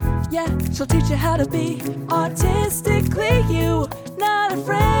Yeah, she'll teach you how to be artistically you. Not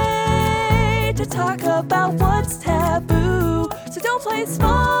afraid to talk about what's taboo. So don't play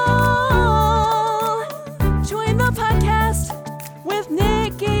small. Join the podcast with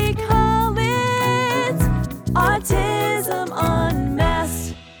Nikki Collins. Autism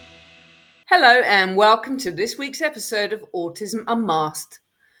Unmasked. Hello and welcome to this week's episode of Autism Unmasked.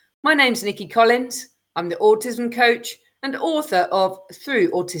 My name's Nikki Collins. I'm the autism coach and author of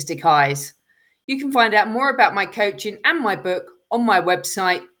Through Autistic Eyes. You can find out more about my coaching and my book on my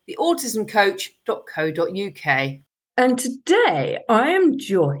website, theautismcoach.co.uk. And today I am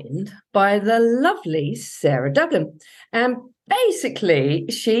joined by the lovely Sarah Duggan. And basically,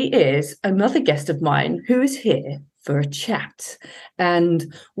 she is another guest of mine who is here for a chat.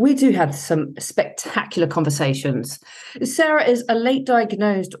 And we do have some spectacular conversations. Sarah is a late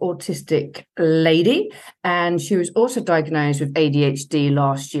diagnosed autistic lady, and she was also diagnosed with ADHD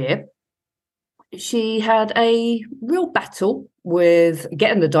last year. She had a real battle with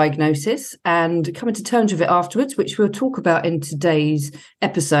getting the diagnosis and coming to terms with it afterwards, which we'll talk about in today's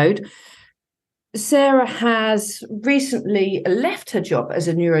episode. Sarah has recently left her job as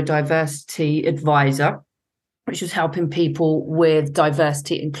a neurodiversity advisor, which was helping people with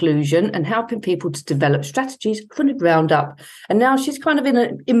diversity inclusion and helping people to develop strategies from the ground up. And now she's kind of in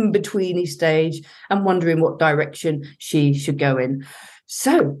an in-betweeny stage and wondering what direction she should go in.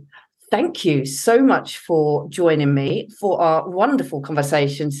 So thank you so much for joining me for our wonderful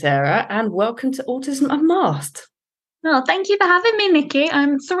conversation, Sarah, and welcome to Autism Unmasked. Well, thank you for having me, Nikki.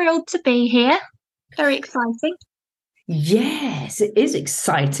 I'm thrilled to be here. Very exciting. Yes, it is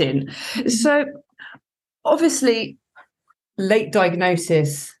exciting. So obviously, late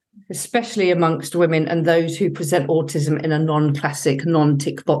diagnosis, especially amongst women and those who present autism in a non-classic,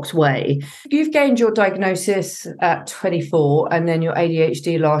 non-tick box way. You've gained your diagnosis at 24 and then your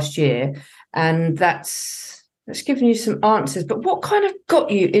ADHD last year, and that's given you some answers. But what kind of got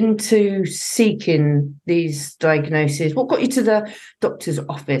you into seeking these diagnoses? What got you to the doctor's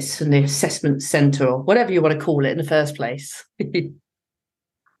office and the assessment centre, or whatever you want to call it in the first place?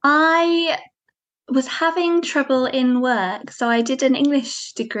 I was having trouble in work, so I did an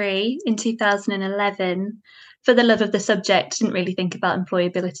English degree in 2011 for the love of the subject. Didn't really think about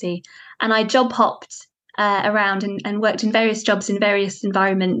employability, and I job hopped around and worked in various jobs in various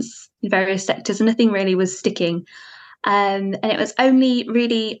environments, in various sectors, and nothing really was sticking. And it was only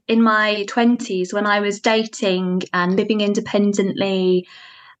really in my 20s when I was dating and living independently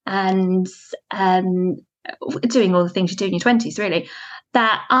and doing all the things you do in your 20s, really,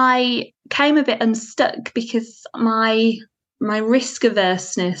 that I came a bit unstuck because my risk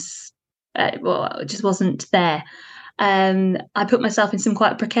averseness just wasn't there. I put myself in some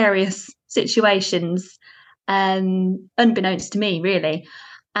quite precarious situations, unbeknownst to me, really.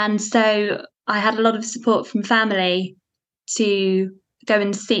 And so I had a lot of support from family to go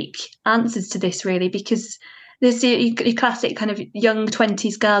and seek answers to this, really, because there's your classic kind of young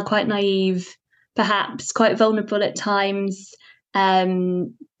 20s girl, quite naive, perhaps quite vulnerable at times,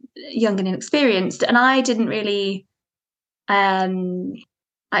 young and inexperienced, and I didn't really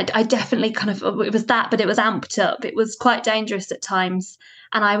I definitely kind of, it was that, but it was amped up. It was quite dangerous at times,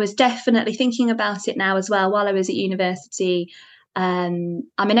 and I was definitely thinking about it now as well while I was at university. I'm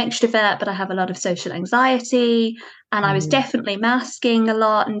an extrovert, but I have a lot of social anxiety, and I was definitely masking a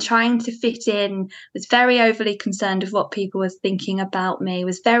lot and trying to fit in, was very overly concerned with what people were thinking about me,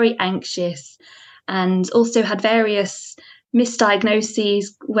 was very anxious, and also had various misdiagnoses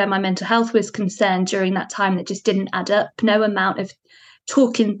where my mental health was concerned during that time that just didn't add up. No amount of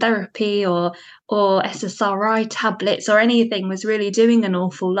talking therapy or SSRI tablets or anything was really doing an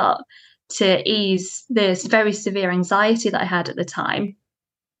awful lot to ease this very severe anxiety that I had at the time.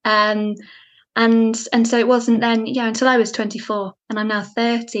 And so it wasn't then, until I was 24 and I'm now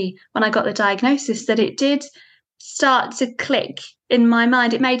 30 when I got the diagnosis, that it did start to click in my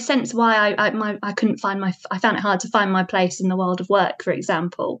mind. It made sense why I couldn't find I found it hard to find my place in the world of work, for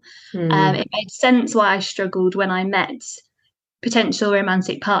example. It made sense why I struggled when I met potential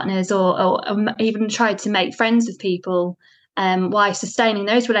romantic partners or even tried to make friends with people, why sustaining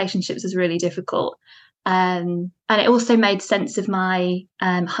those relationships was really difficult. And it also made sense of my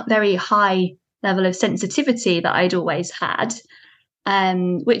very high level of sensitivity that I'd always had,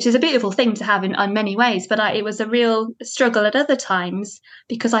 which is a beautiful thing to have in many ways, but it was a real struggle at other times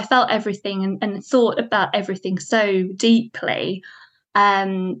because I felt everything and thought about everything so deeply,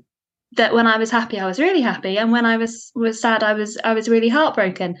 that when I was happy, I was really happy, and when I was sad, I was really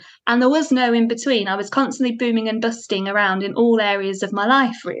heartbroken, and there was no in between. I was constantly booming and busting around in all areas of my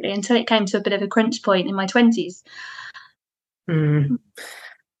life, really, until it came to a bit of a crunch point in my 20s.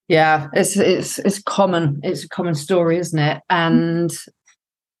 Yeah, it's common. It's a common story, isn't it? And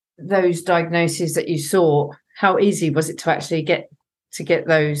those diagnoses that you saw, how easy was it to actually get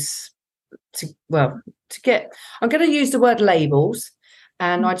those to get, I'm going to use the word labels,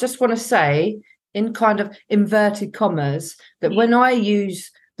 and I just want to say in kind of inverted commas that when I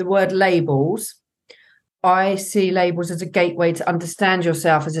use the word labels, I see labels as a gateway to understand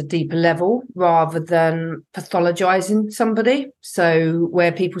yourself as a deeper level rather than pathologizing somebody. So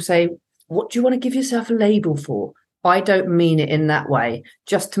where people say, what do you want to give yourself a label for? I don't mean it in that way,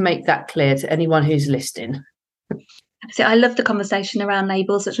 just to make that clear to anyone who's listening. So I love the conversation around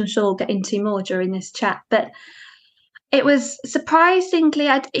labels, which I'm sure we'll get into more during this chat. But it was surprisingly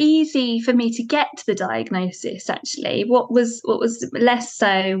easy for me to get to the diagnosis. Actually, what was less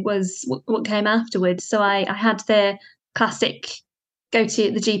so was what came afterwards. So I had the classic go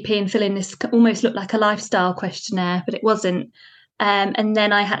to the GP and fill in this almost looked like a lifestyle questionnaire, but it wasn't. And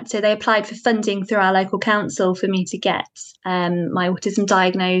then they applied for funding through our local council for me to get my autism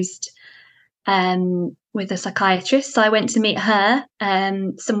diagnosed with a psychiatrist. So I went to meet her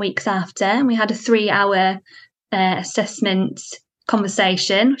some weeks after, and we had a 3-hour assessment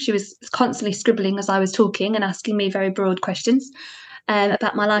conversation. She was constantly scribbling as I was talking and asking me very broad questions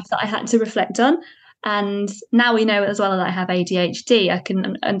about my life that I had to reflect on. And now we know as well that I have ADHD. I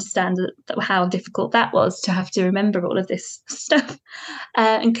can understand how difficult that was to have to remember all of this stuff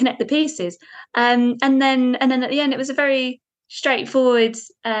and connect the pieces. And then at the end, it was a very straightforward.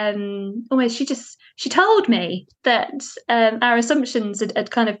 Almost, she told me that our assumptions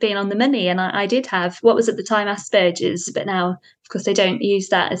had kind of been on the money, and I did have what was at the time Asperger's, but now, of course, they don't use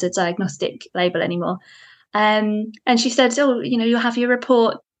that as a diagnostic label anymore. And she said, "Oh, you'll have your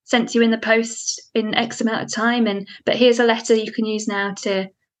report sent to you in the post in X amount of time, but here's a letter you can use now to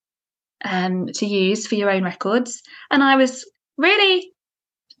use for your own records." And I was really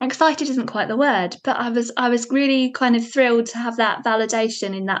excited, isn't quite the word, but I was really kind of thrilled to have that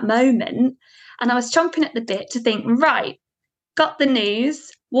validation in that moment. And I was chomping at the bit to think, right, got the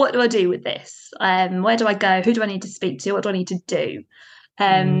news. What do I do with this? Where do I go? Who do I need to speak to? What do I need to do?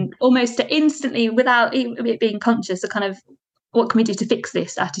 Almost instantly, without it being conscious, a kind of, what can we do to fix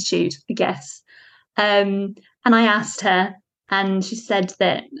this attitude, I guess. And I asked her, and she said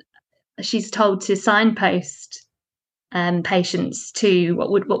that she's told to signpost patients to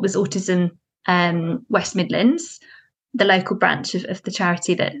what was Autism West Midlands, the local branch of the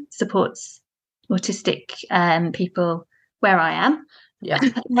charity that supports autistic people where I am. Yeah.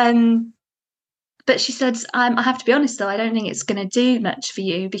 But she said, I have to be honest, though, I don't think it's going to do much for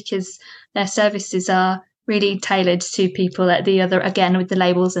you because their services are really tailored to people at the other, again, with the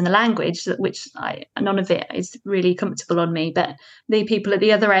labels and the language, which none of it is really comfortable on me, but the people at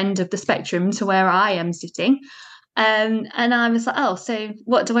the other end of the spectrum to where I am sitting. And I was like, oh, so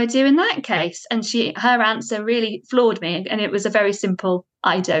what do I do in that case? And her answer really floored me. And it was a very simple,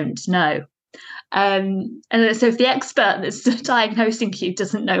 I don't know. And so if the expert that's diagnosing you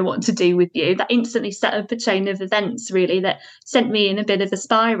doesn't know what to do with you, that instantly set up a chain of events, really, that sent me in a bit of a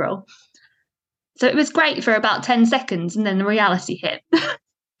spiral. So it was great for about 10 seconds, and then the reality hit.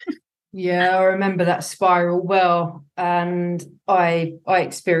 Yeah, I remember that spiral well, and I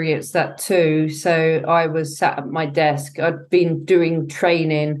experienced that too. So I was sat at my desk. I'd been doing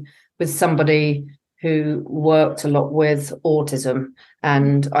training with somebody who worked a lot with autism,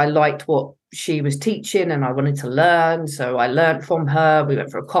 and I liked what she was teaching and I wanted to learn. So I learned from her. We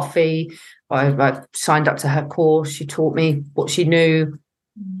went for a coffee. I signed up to her course. She taught me what she knew,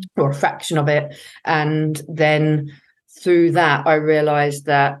 or a fraction of it. And then through that, I realized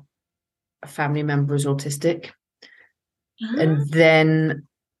that a family member was autistic. And then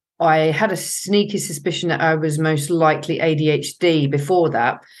I had a sneaky suspicion that I was most likely ADHD before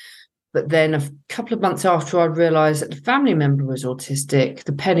that. But then a couple of months after I realized that the family member was autistic,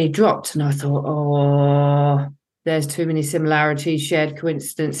 the penny dropped, and I thought, oh, there's too many similarities, shared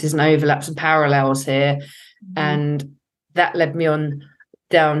coincidences and overlaps and parallels here. And that led me on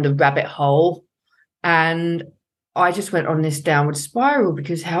down the rabbit hole. And I just went on this downward spiral,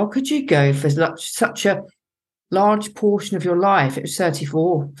 because how could you go for such a large portion of your life? It was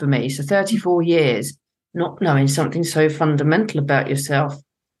 34 for me. So 34 years not knowing something so fundamental about yourself.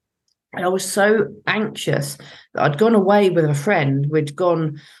 And I was so anxious that I'd gone away with a friend. We'd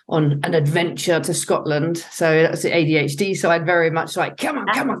gone on an adventure to Scotland. So that's the ADHD side, very much like, come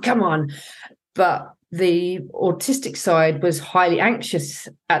on. But the autistic side was highly anxious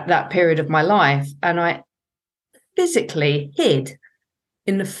at that period of my life. And I physically hid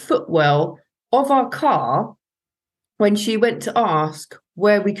in the footwell of our car when she went to ask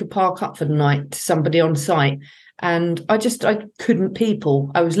where we could park up for the night to somebody on site. And I couldn't people.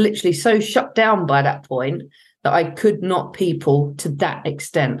 I was literally so shut down by that point that I could not people to that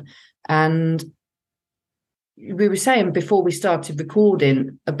extent. And we were saying before we started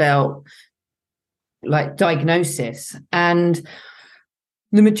recording about like diagnosis, and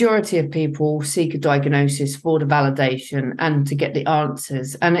the majority of people seek a diagnosis for the validation and to get the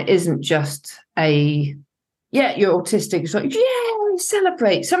answers. And it isn't just you're autistic. It's like, yeah,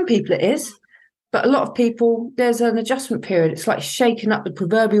 celebrate. Some people it is. But a lot of people, there's an adjustment period. It's like shaking up the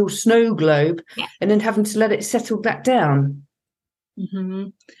proverbial snow globe and then having to let it settle back down. Mm-hmm.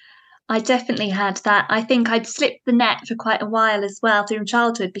 I definitely had that. I think I'd slipped the net for quite a while as well through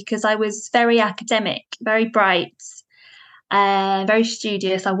childhood, because I was very academic, very bright, very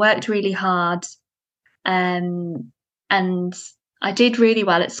studious. I worked really hard, and I did really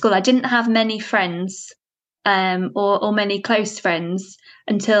well at school. I didn't have many friends, or many close friends,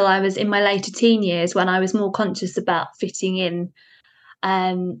 until I was in my later teen years, when I was more conscious about fitting in.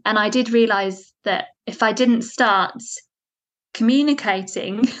 And I did realise that if I didn't start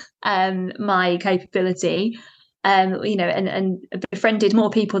communicating my capability, and befriended more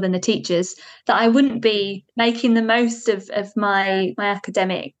people than the teachers, that I wouldn't be making the most of my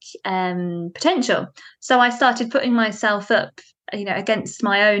academic potential. So I started putting myself up, against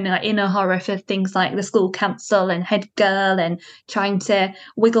my own inner horror for things like the school council and head girl, and trying to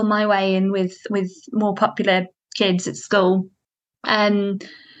wiggle my way in with more popular kids at school. And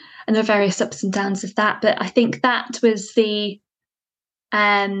there are various ups and downs of that. But I think that was that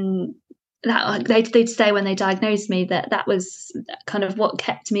they'd say when they diagnosed me that was kind of what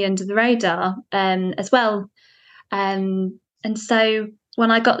kept me under the radar, as well. And so when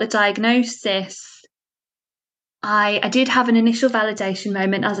I got the diagnosis, I did have an initial validation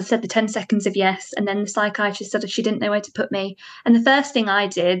moment, as I said, the 10 seconds of yes, and then the psychiatrist said she didn't know where to put me. And the first thing I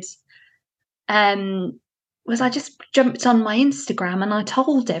did was I just jumped on my Instagram and I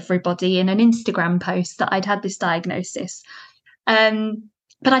told everybody in an Instagram post that I'd had this diagnosis.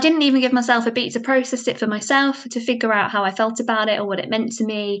 But I didn't even give myself a beat to process it for myself, to figure out how I felt about it or what it meant to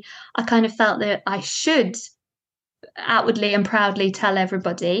me. I kind of felt that I should outwardly and proudly tell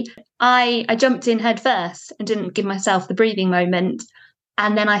everybody. I jumped in head first and didn't give myself the breathing moment.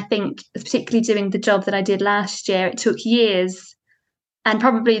 And then I think, particularly doing the job that I did last year, it took years, and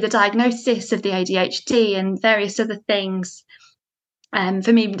probably the diagnosis of the ADHD and various other things,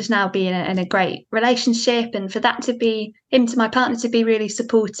 for me to now be in a great relationship, and for that to be my partner to be really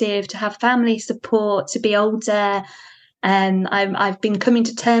supportive, to have family support, to be older. I've been coming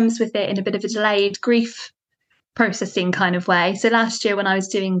to terms with it in a bit of a delayed grief processing kind of way. So last year, when I was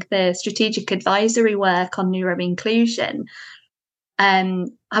doing the strategic advisory work on neuroinclusion,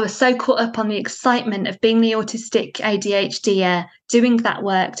 I was so caught up on the excitement of being the autistic ADHD, doing that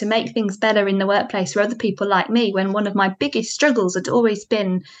work to make things better in the workplace for other people like me, when one of my biggest struggles had always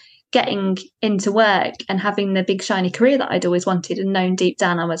been getting into work and having the big shiny career that I'd always wanted and known deep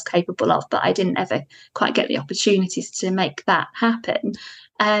down I was capable of, but I didn't ever quite get the opportunities to make that happen.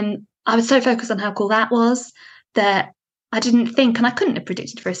 I was so focused on how cool that was that I didn't think, and I couldn't have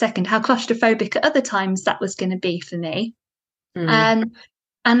predicted for a second, how claustrophobic at other times that was going to be for me. And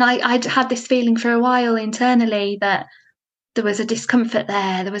I'd had this feeling for a while internally that there was a discomfort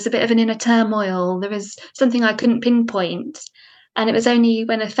there was a bit of an inner turmoil, there was something I couldn't pinpoint. And it was only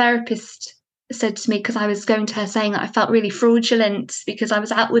when a therapist said to me, because I was going to her saying that I felt really fraudulent because I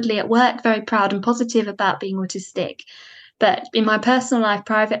was outwardly at work very proud and positive about being autistic, but in my personal life,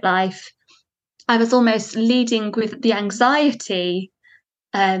 private life, I was almost leading with the anxiety,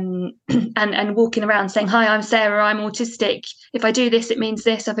 and walking around saying, "Hi, I'm Sarah, I'm autistic. If I do this, it means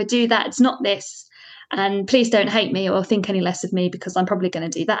this. If I do that, it's not this. And please don't hate me or think any less of me because I'm probably going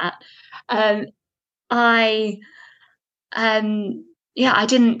to do that." I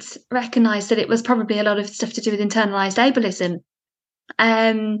didn't recognise that it was probably a lot of stuff to do with internalised ableism,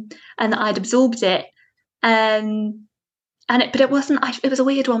 and that I'd absorbed it. But it wasn't. It was a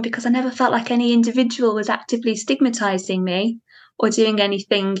weird one because I never felt like any individual was actively stigmatising me or doing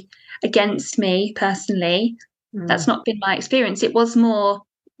anything against me personally. That's not been my experience. It was more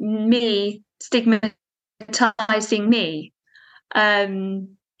me stigmatising me. And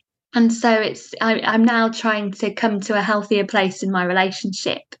so I'm now trying to come to a healthier place in my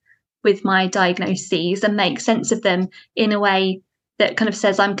relationship with my diagnoses and make sense of them in a way that kind of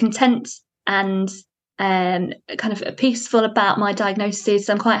says I'm content and kind of peaceful about my diagnosis.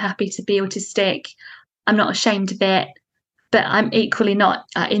 I'm quite happy to be autistic. I'm not ashamed of it, but I'm equally not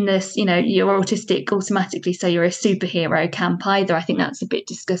in this, you're autistic automatically, so you're a superhero camp either. I think that's a bit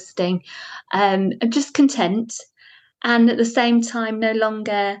disgusting. I'm just content, and at the same time, no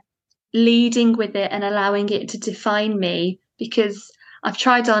longer leading with it and allowing it to define me, because I've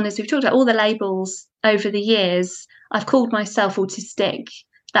tried on, as we've talked about, all the labels over the years. I've called myself autistic.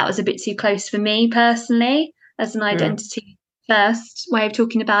 That was a bit too close for me personally as an identity first way of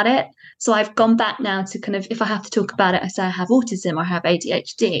talking about it. So I've gone back now to kind of, if I have to talk about it, I say I have autism or I have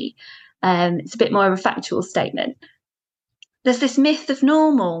ADHD. It's a bit more of a factual statement. There's this myth of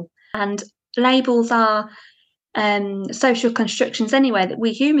normal, and labels are social constructions anyway that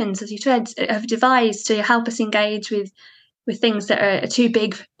we humans, as you said, have devised to help us engage with things that are too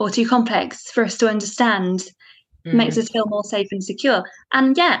big or too complex for us to understand. Makes us feel more safe and secure.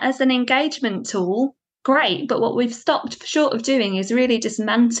 And yeah, as an engagement tool, great. But what we've stopped short of doing is really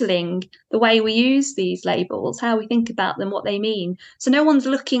dismantling the way we use these labels, how we think about them, what they mean. So no one's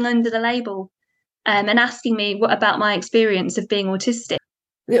looking under the label and asking me what about my experience of being autistic.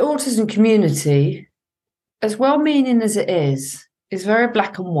 The autism community, as well-meaning as it is very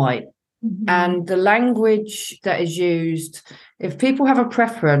black and white. Mm-hmm. And the language that is used, if people have a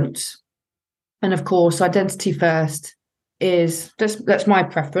preference, and of course, identity first is that's my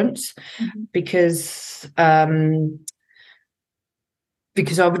preference, because I wouldn't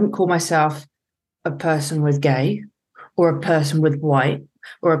call myself a person with gay or a person with white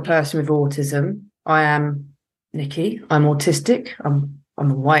or a person with autism. I am Nikki. I'm autistic. I'm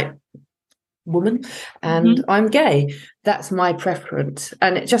a white woman, and I'm gay. That's my preference,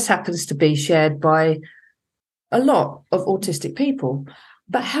 and it just happens to be shared by a lot of autistic people.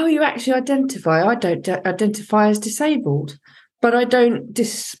 But how you actually identify, I don't identify as disabled, but I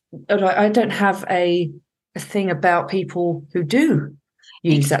don't have a thing about people who do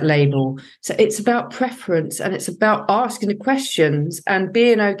use that label. So it's about preference, and it's about asking the questions and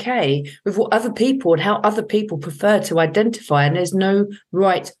being okay with what other people and how other people prefer to identify. And there's no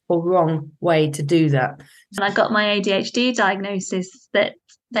right or wrong way to do that. And I got my ADHD diagnosis that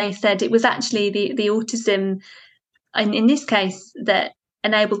they said it was actually the autism, and in this case, that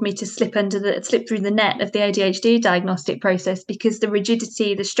enabled me to slip through the net of the ADHD diagnostic process, because the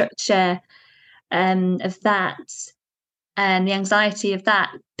rigidity, the structure of that, and the anxiety of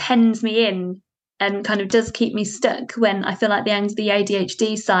that pens me in and kind of does keep me stuck when I feel like the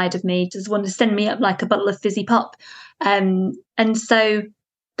ADHD side of me does want to send me up like a bottle of fizzy pop. And so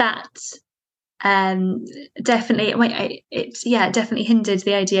that definitely hindered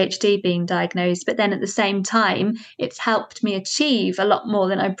the ADHD being diagnosed. But then at the same time, it's helped me achieve a lot more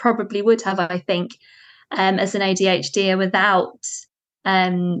than I probably would have, I think, as an ADHDer without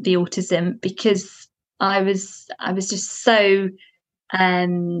the autism, because I was just so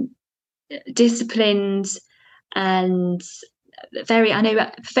disciplined and I know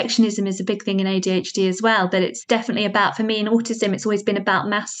perfectionism is a big thing in ADHD as well, but it's definitely about, for me in autism, it's always been about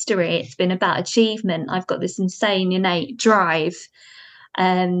mastery. It's been about achievement. I've got this insane innate drive,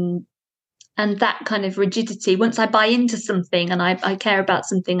 and that kind of rigidity. Once I buy into something and I care about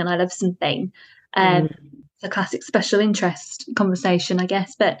something and I love something, it's a classic special interest conversation, I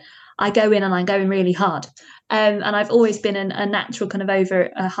guess, but I go in and I go in really hard. And I've always been a natural kind of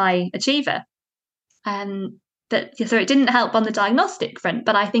over a high achiever. So it didn't help on the diagnostic front,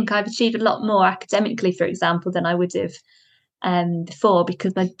 but I think I've achieved a lot more academically, for example, than I would have before,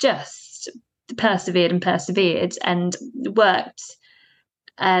 because I just persevered and worked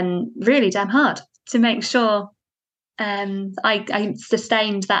really damn hard to make sure I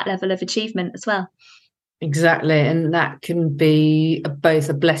sustained that level of achievement as well. Exactly. And that can be both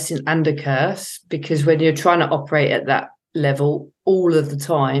a blessing and a curse, because when you're trying to operate at that level all of the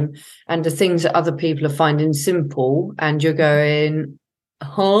time, and the things that other people are finding simple, and you're going,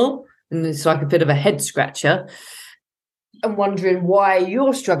 and it's like a bit of a head scratcher, and wondering why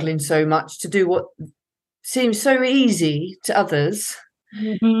you're struggling so much to do what seems so easy to others.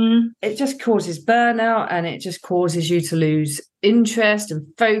 It just causes burnout, and it just causes you to lose interest and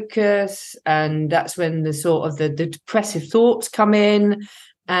focus, and that's when the sort of the depressive thoughts come in,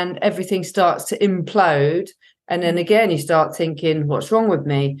 and everything starts to implode. And then again, you start thinking, what's wrong with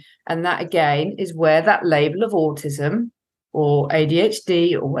me? And that again is where that label of autism or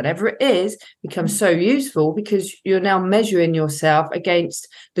ADHD or whatever it is becomes so useful, because you're now measuring yourself against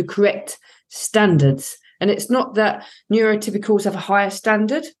the correct standards. And it's not that neurotypicals have a higher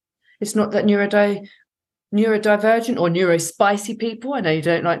standard. It's not that neurodivergent or neurospicy people. I know you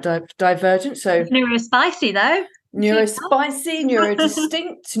don't like divergent. So neurospicy though. Neurospicy,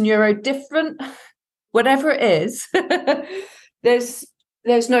 neurodistinct, neurodifferent, whatever it is. there's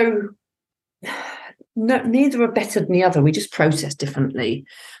no, neither are better than the other. We just process differently.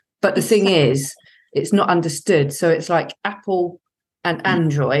 But the thing is, it's not understood. So it's like Apple and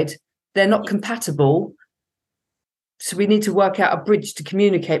Android. They're not compatible. So we need to work out a bridge to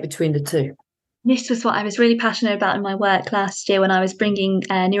communicate between the two. This was what I was really passionate about in my work last year when I was bringing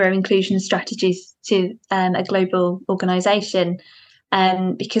neuro-inclusion strategies to a global organisation,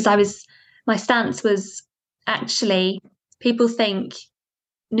 because my stance was actually, people think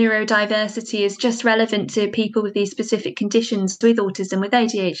neurodiversity is just relevant to people with these specific conditions, with autism, with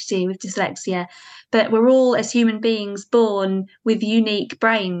ADHD, with dyslexia, but we're all, as human beings, born with unique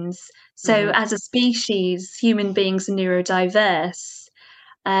brains. So as a species, human beings are neurodiverse.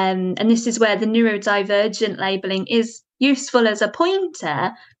 And this is where the neurodivergent labelling is useful as a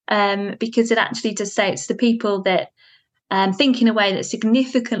pointer, because it actually does say it's the people that think in a way that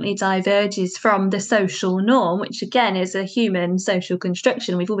significantly diverges from the social norm, which again is a human social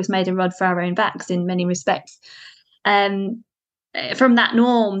construction. We've always made a rod for our own backs in many respects. From that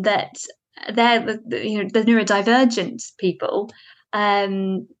norm, that they're the neurodivergent people,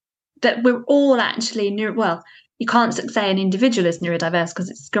 that we're all actually you can't say an individual is neurodiverse because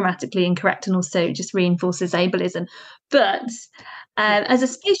it's grammatically incorrect and also just reinforces ableism. But as a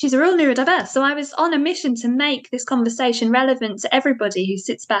species, we're all neurodiverse. So I was on a mission to make this conversation relevant to everybody who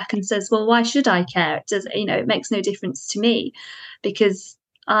sits back and says, well, why should I care? It does, it makes no difference to me because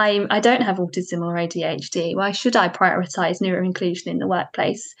I don't have autism or ADHD. Why should I prioritise neuroinclusion in the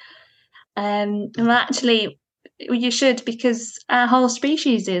workplace? Well, actually, you should, because our whole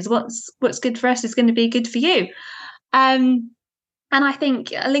species is what's good for us is going to be good for you. And I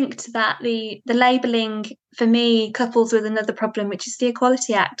think a link to that, the labelling for me couples with another problem, which is the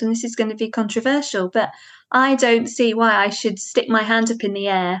Equality Act. And this is going to be controversial, but I don't see why I should stick my hand up in the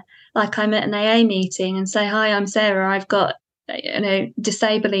air like I'm at an AA meeting and say, hi, I'm Sarah, I've got,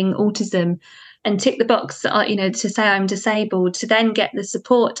 disabling autism, and tick the box, to say I'm disabled, to then get the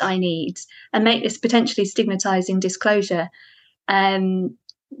support I need and make this potentially stigmatising disclosure. When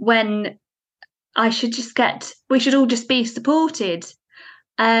we should all just be supported.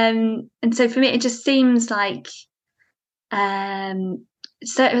 And so for me, it just seems like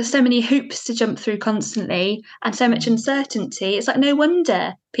so many hoops to jump through constantly and so much uncertainty. It's like no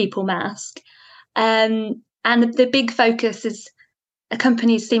wonder people mask. And the big focus is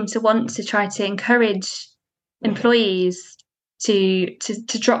companies seem to want to try to encourage employees to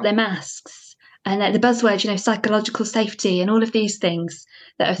drop their masks. And the buzzword, psychological safety and all of these things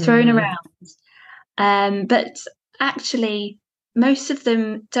that are thrown around. But actually, most of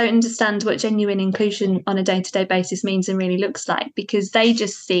them don't understand what genuine inclusion on a day-to-day basis means and really looks like, because they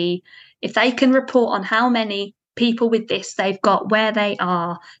just see if they can report on how many people with this they've got where they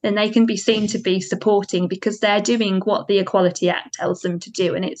are, then they can be seen to be supporting because they're doing what the Equality Act tells them to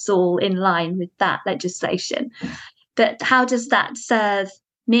do, and it's all in line with that legislation. But how does that serve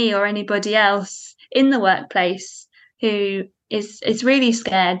me or anybody else in the workplace who is really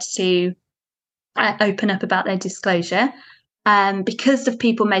scared to open up about their disclosure because of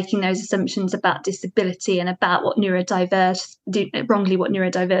people making those assumptions about disability and about what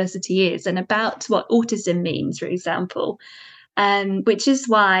neurodiversity is and about what autism means, for example, which is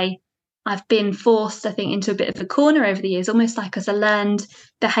why I've been forced, I think, into a bit of a corner over the years, almost like as a learned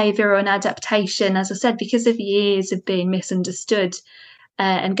behaviour or an adaptation, as I said, because of years of being misunderstood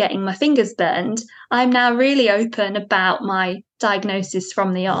and getting my fingers burned. I'm now really open about my diagnosis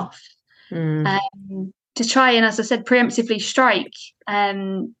from the off. To try and, as I said, preemptively strike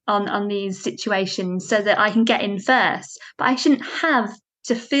on these situations so that I can get in first. But I shouldn't have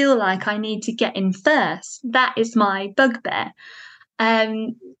to feel like I need to get in first. That is my bugbear.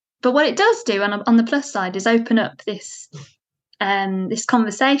 But what it does do, on the plus side, is open up this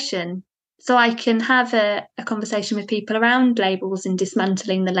conversation. So I can have a conversation with people around labels and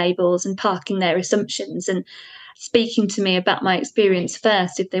dismantling the labels and parking their assumptions and speaking to me about my experience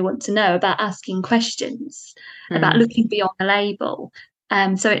first if they want to know, about asking questions, about looking beyond the label.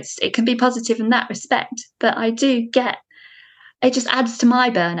 So it can be positive in that respect. But I do get, it just adds to my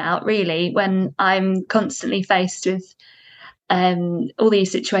burnout, really, when I'm constantly faced with all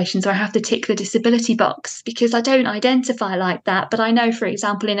these situations where I have to tick the disability box because I don't identify like that. But I know, for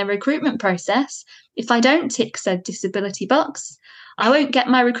example, in a recruitment process, if I don't tick said disability box, I won't get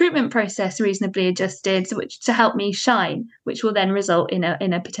my recruitment process reasonably adjusted, to help me shine, which will then result in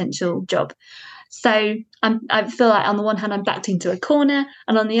a potential job. So I feel like on the one hand, I'm backed into a corner,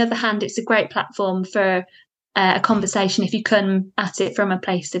 and on the other hand, it's a great platform for a conversation if you come at it from a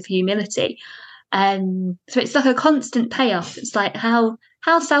place of humility. So it's like a constant payoff. It's like, how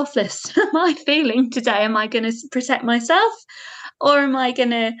selfless am I feeling today? Am I going to protect myself, or am I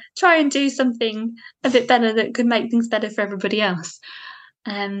going to try and do something a bit better that could make things better for everybody else?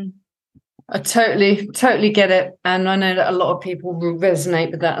 I totally get it. And I know that a lot of people will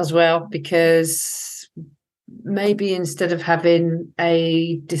resonate with that as well, because maybe instead of having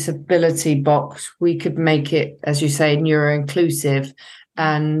a disability box, we could make it, as you say, neuro-inclusive,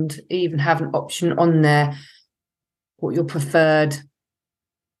 and even have an option on there what your preferred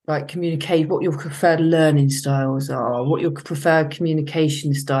communicate, what your preferred learning styles are, what your preferred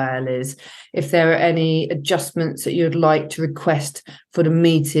communication style is, if there are any adjustments that you'd like to request for the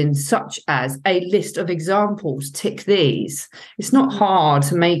meeting, such as a list of examples, tick these. It's not hard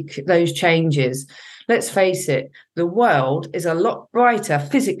to make those changes. Let's face it, the world is a lot brighter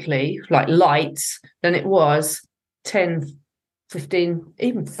physically, like lights, than it was 10, 15,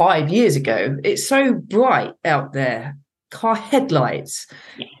 even 5 years ago. It's so bright out there. Car headlights.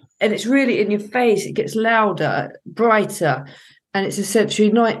 And it's really in your face. It gets louder, brighter, and it's a sensory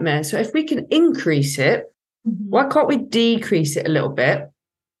nightmare. So if we can increase it, why can't we decrease it a little bit?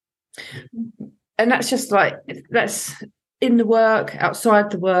 And that's just that's in the work, outside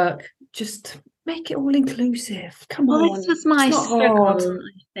the work, just make it all inclusive. Come on. This was my struggle,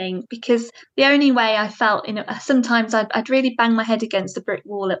 I think, because the only way I felt, sometimes I'd really bang my head against the brick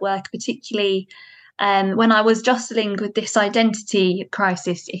wall at work, particularly when I was jostling with this identity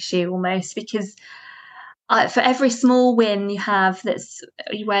crisis issue almost, because for every small win you have that's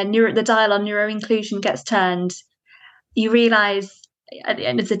where the dial on neuro inclusion gets turned, you realise at the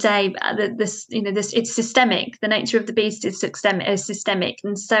end of the day this it's systemic. The nature of the beast is systemic,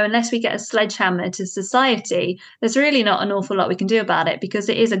 and so unless we get a sledgehammer to society, there's really not an awful lot we can do about it, because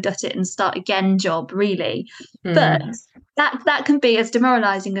it is a gut it and start again job, really. But that can be, as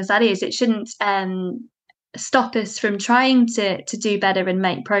demoralizing as that is, it shouldn't stop us from trying to do better and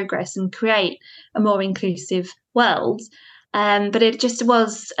make progress and create a more inclusive world. But it just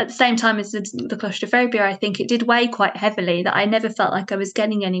was, at the same time as the claustrophobia, I think it did weigh quite heavily, that I never felt like I was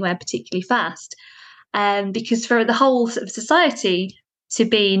getting anywhere particularly fast. Because for the whole sort of society to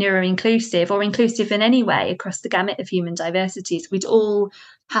be neuro-inclusive or inclusive in any way across the gamut of human diversities, we'd all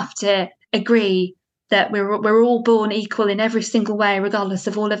have to agree that we're all born equal in every single way, regardless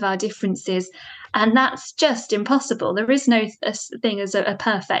of all of our differences. And that's just impossible. There is no thing as a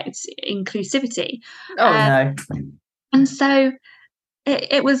perfect inclusivity. No. And so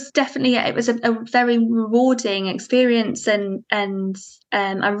it was definitely, it was a very rewarding experience, and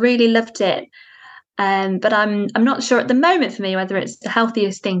I really loved it. But I'm not sure at the moment for me whether it's the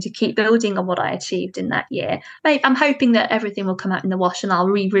healthiest thing to keep building on what I achieved in that year. I'm hoping that everything will come out in the wash and I'll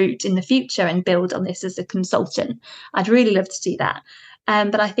reroute in the future and build on this as a consultant. I'd really love to do that.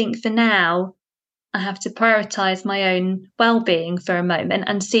 But I think for now, I have to prioritise my own well-being for a moment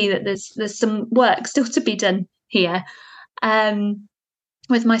and see that there's some work still to be done here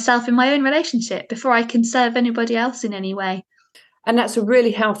with myself in my own relationship before I can serve anybody else in any way. And that's a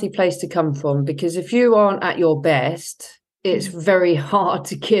really healthy place to come from, because if you aren't at your best, it's very hard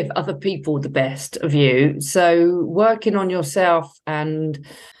to give other people the best of you. So working on yourself and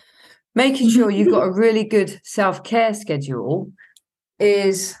making sure you've got a really good self-care schedule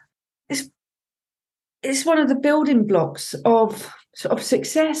is one of the building blocks of sort of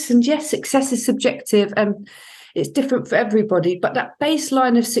success. And yes, success is subjective and it's different for everybody, but that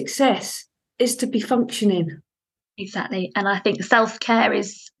baseline of success is to be functioning. Exactly. And I think self-care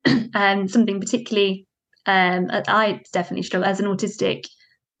is something particularly I definitely struggle as an autistic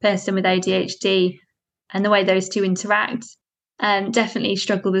person with ADHD, and the way those two interact. Definitely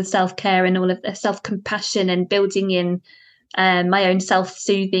struggle with self-care and all of the self-compassion and building in my own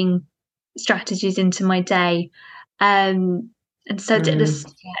self-soothing strategies into my day. And so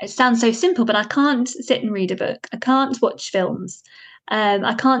it sounds so simple, but I can't sit and read a book. I can't watch films.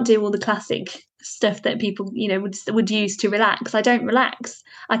 I can't do all the classic stuff that people would use to relax. I don't relax.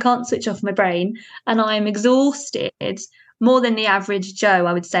 I can't switch off my brain, and I'm exhausted more than the average Joe,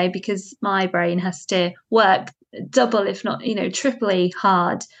 I would say, because my brain has to work double, if not triply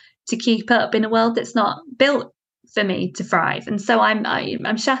hard to keep up in a world that's not built for me to thrive. And so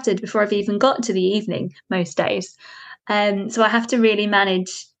I'm shattered before I've even got to the evening most days. So I have to really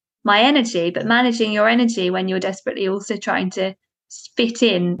manage my energy, but managing your energy when you're desperately also trying to fit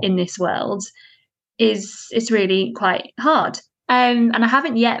in this world is really quite hard. And I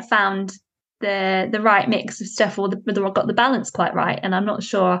haven't yet found the right mix of stuff, or whether I've got the balance quite right. And I'm not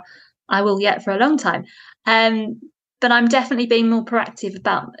sure I will yet for a long time. But I'm definitely being more proactive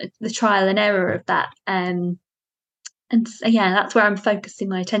about the trial and error of that. And so, yeah, that's where I'm focusing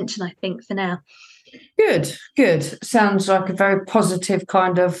my attention, I think, for now. Good. Sounds like a very positive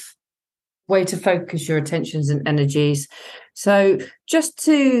kind of way to focus your attentions and energies. So just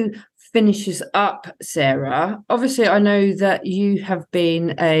to finish us up, Sarah, obviously I know that you have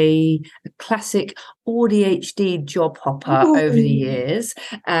been a classic ADHD job hopper over the years,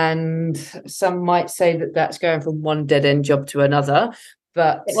 and some might say that that's going from one dead-end job to another,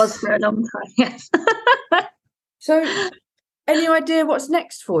 but It was for a long time, yes. So any idea what's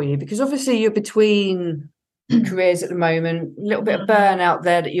next for you? Because obviously you're between careers at the moment, a little bit of burnout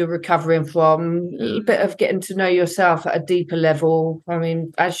there that you're recovering from, a little bit of getting to know yourself at a deeper level. I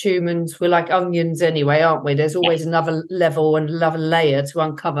mean, as humans, we're like onions anyway, aren't we? There's always another level and another layer to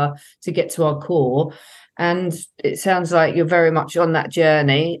uncover to get to our core. And it sounds like you're very much on that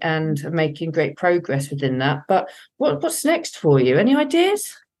journey and making great progress within that. But what's next for you? Any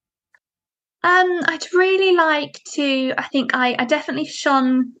ideas? I'd really like to, I think I definitely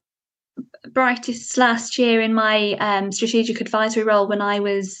shone brightest last year in my strategic advisory role when I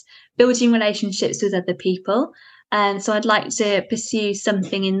was building relationships with other people. And so I'd like to pursue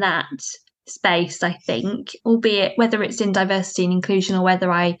something in that space, I think, albeit whether it's in diversity and inclusion or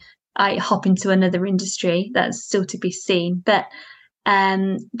whether I hop into another industry, that's still to be seen. But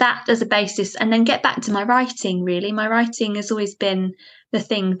that as a basis, and then get back to my writing, really. My writing has always been the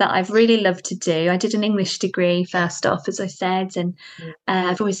thing that I've really loved to do. I did an English degree first off, as I said, and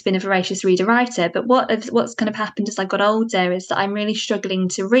I've always been a voracious reader writer. But what's kind of happened as I got older is that I'm really struggling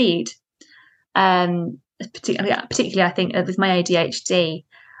to read, particularly I think with my ADHD.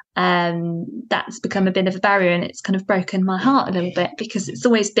 That's become a bit of a barrier, and it's kind of broken my heart a little bit because it's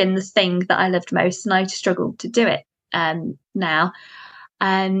always been the thing that I loved most, and I struggle to do it now.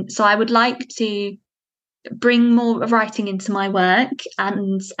 So I would like to bring more writing into my work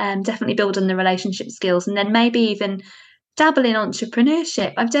and definitely build on the relationship skills, and then maybe even dabble in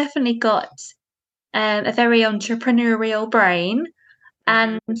entrepreneurship. I've definitely got a very entrepreneurial brain,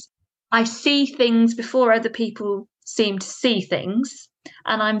 and I see things before other people seem to see things,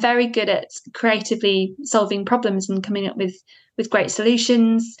 and I'm very good at creatively solving problems and coming up with great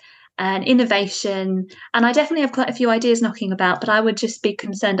solutions and innovation. And I definitely have quite a few ideas knocking about, but I would just be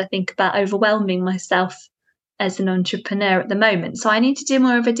concerned, I think, about overwhelming myself as an entrepreneur at the moment. So I need to do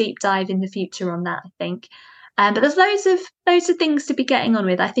more of a deep dive in the future on that, I think. But there's loads of things to be getting on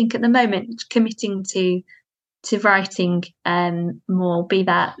with. I think at the moment, committing to writing more, be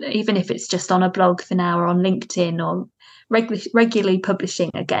that even if it's just on a blog for now or on LinkedIn, or regularly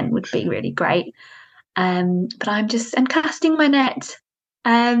publishing again would be really great. But I'm casting my net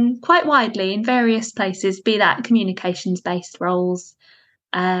quite widely in various places, be that communications-based roles,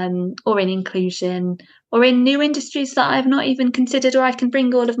 or in inclusion, or in new industries that I've not even considered, or I can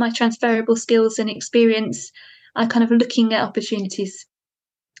bring all of my transferable skills and experience. I'm kind of looking at opportunities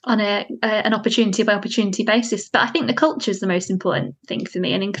on an opportunity by opportunity basis. But I think the culture is the most important thing for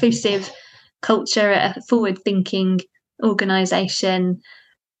me, an inclusive culture, a forward-thinking organisation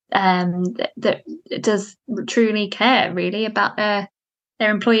that does truly care really about their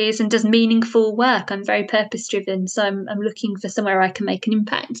employees and does meaningful work. I'm very purpose driven, so I'm looking for somewhere I can make an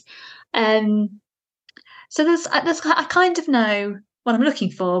impact. So there's I kind of know what I'm looking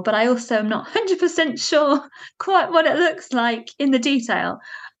for, but I also am not 100% sure quite what it looks like in the detail.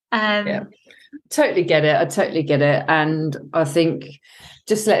 Yeah, totally get it. I totally get it, and I think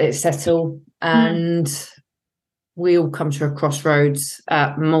just let it settle. And we all come to a crossroads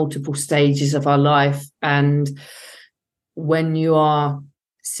at multiple stages of our life, and when you are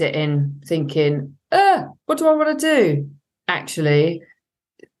sitting thinking, what do I want to do? Actually,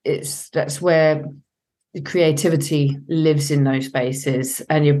 that's where the creativity lives in those spaces,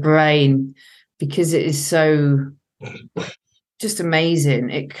 and your brain, because it is so just amazing,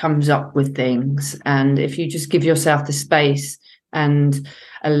 it comes up with things. And if you just give yourself the space and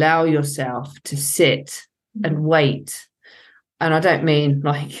allow yourself to sit and wait, and I don't mean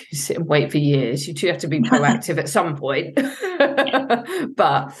like sit and wait for years, you do have to be proactive at some point,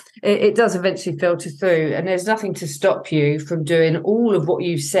 but it does eventually filter through, and there's nothing to stop you from doing all of what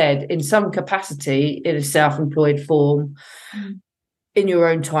you've said in some capacity in a self-employed form, in your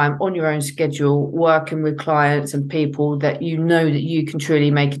own time, on your own schedule, working with clients and people that you know that you can truly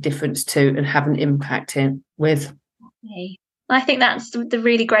make a difference to and have an impact with. I think that's the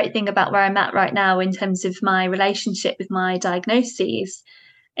really great thing about where I'm at right now in terms of my relationship with my diagnoses,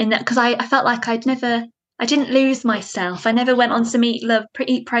 in that because I felt like I didn't lose myself. I never went on some eat,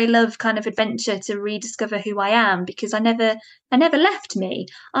 pray, love kind of adventure to rediscover who I am, because I never left me.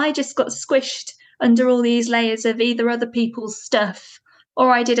 I just got squished under all these layers of either other people's stuff,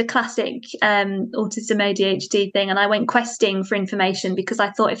 or I did a classic autism ADHD thing, and I went questing for information because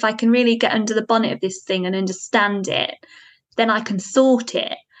I thought if I can really get under the bonnet of this thing and understand it, then I can sort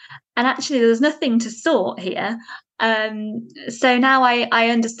it. And actually, there's nothing to sort here. So now I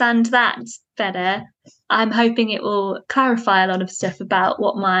understand that better. I'm hoping it will clarify a lot of stuff about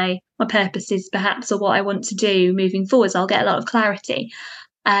what my purpose is, perhaps, or what I want to do moving forwards. I'll get a lot of clarity.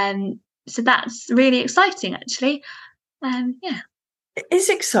 So that's really exciting, actually. Yeah. It's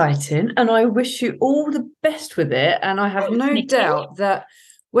exciting, and I wish you all the best with it. And I have no Nikki. doubt that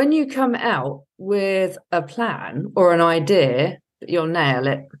when you come out with a plan or an idea, you'll nail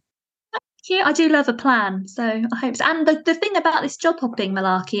it. Yeah, I do love a plan, so I hope so. And the thing about this job hopping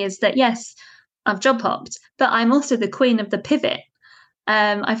malarkey is that, yes, I've job hopped, but I'm also the queen of the pivot.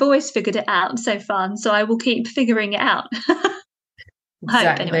 I've always figured it out so far, and so I will keep figuring it out.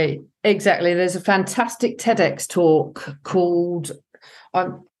 Exactly. Anyway. Exactly. There's a fantastic TEDx talk called,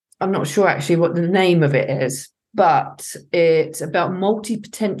 I'm not sure actually what the name of it is, but it's about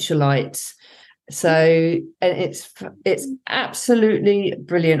multi-potentialites. So, and it's absolutely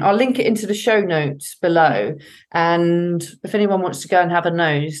brilliant. I'll link it into the show notes below. And if anyone wants to go and have a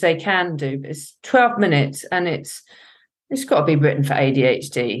nose, they can do. It's 12 minutes, and it's got to be written for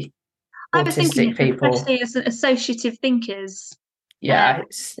ADHD, I was thinking, autistic people. especially as associative thinkers. Yeah,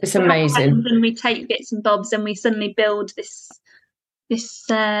 it's amazing. And we take bits and bobs, and we suddenly build this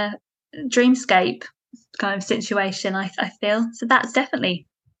dreamscape kind of situation. I feel so. That's definitely.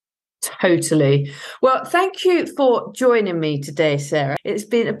 Totally. Well, thank you for joining me today, Sarah. It's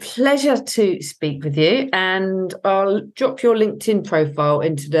been a pleasure to speak with you, and I'll drop your LinkedIn profile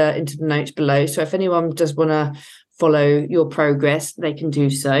into the notes below. So if anyone does want to follow your progress, they can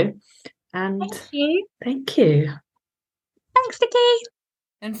do so. And Thank you. Thank you. Thanks, Vicky.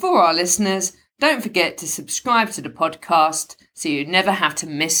 And for our listeners, don't forget to subscribe to the podcast so you never have to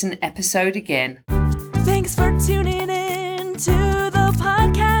miss an episode again. Thanks for tuning in to the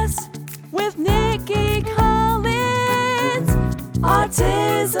podcast with Nikki Collins. Autism.